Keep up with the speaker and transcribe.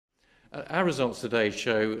Our results today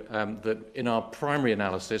show that in our primary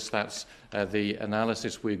analysis, that's the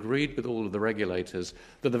analysis we agreed with all of the regulators,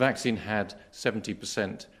 that the vaccine had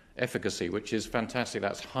 70% efficacy, which is fantastic.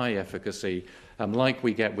 That's high efficacy, like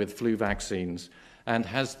we get with flu vaccines, and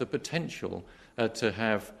has the potential to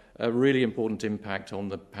have a really important impact on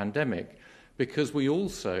the pandemic, because we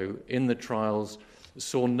also, in the trials,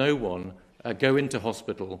 saw no one go into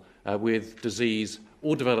hospital with disease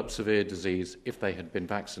or develop severe disease if they had been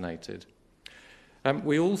vaccinated.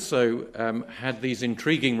 We also had these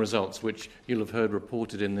intriguing results, which you'll have heard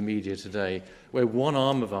reported in the media today, where one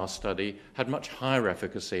arm of our study had much higher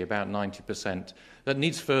efficacy, about 90%. That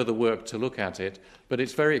needs further work to look at it, but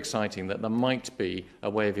it's very exciting that there might be a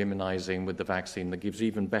way of immunising with the vaccine that gives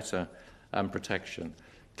even better protection.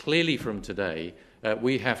 Clearly from today,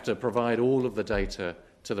 we have to provide all of the data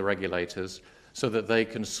to the regulators so that they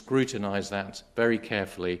can scrutinise that very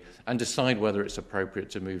carefully and decide whether it's appropriate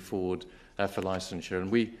to move forward for licensure. And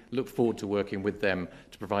we look forward to working with them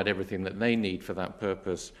to provide everything that they need for that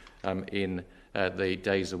purpose in the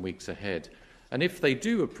days and weeks ahead. And if they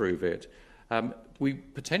do approve it, we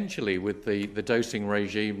potentially, with the dosing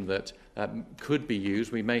regime that could be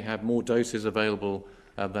used, we may have more doses available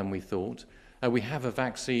than we thought. We have a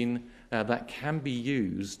vaccine that can be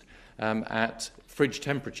used at fridge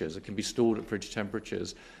temperatures. It can be stored at fridge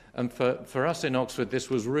temperatures. And for us in Oxford, this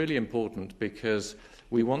was really important because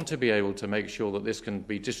we want to be able to make sure that this can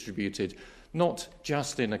be distributed not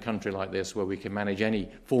just in a country like this where we can manage any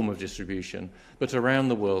form of distribution, but around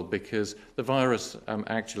the world, because the virus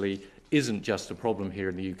actually isn't just a problem here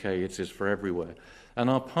in the UK, it is for everywhere. And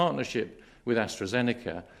our partnership with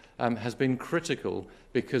AstraZeneca has been critical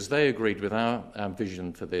because they agreed with our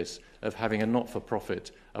vision for this of having a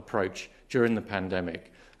not-for-profit approach during the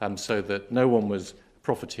pandemic, so that no one was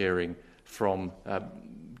profiteering from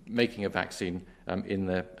making a vaccine in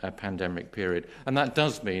the pandemic period. And that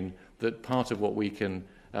does mean that part of what we can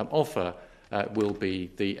offer will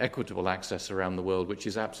be the equitable access around the world, which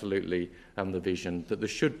is absolutely the vision that there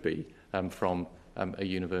should be from a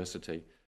university.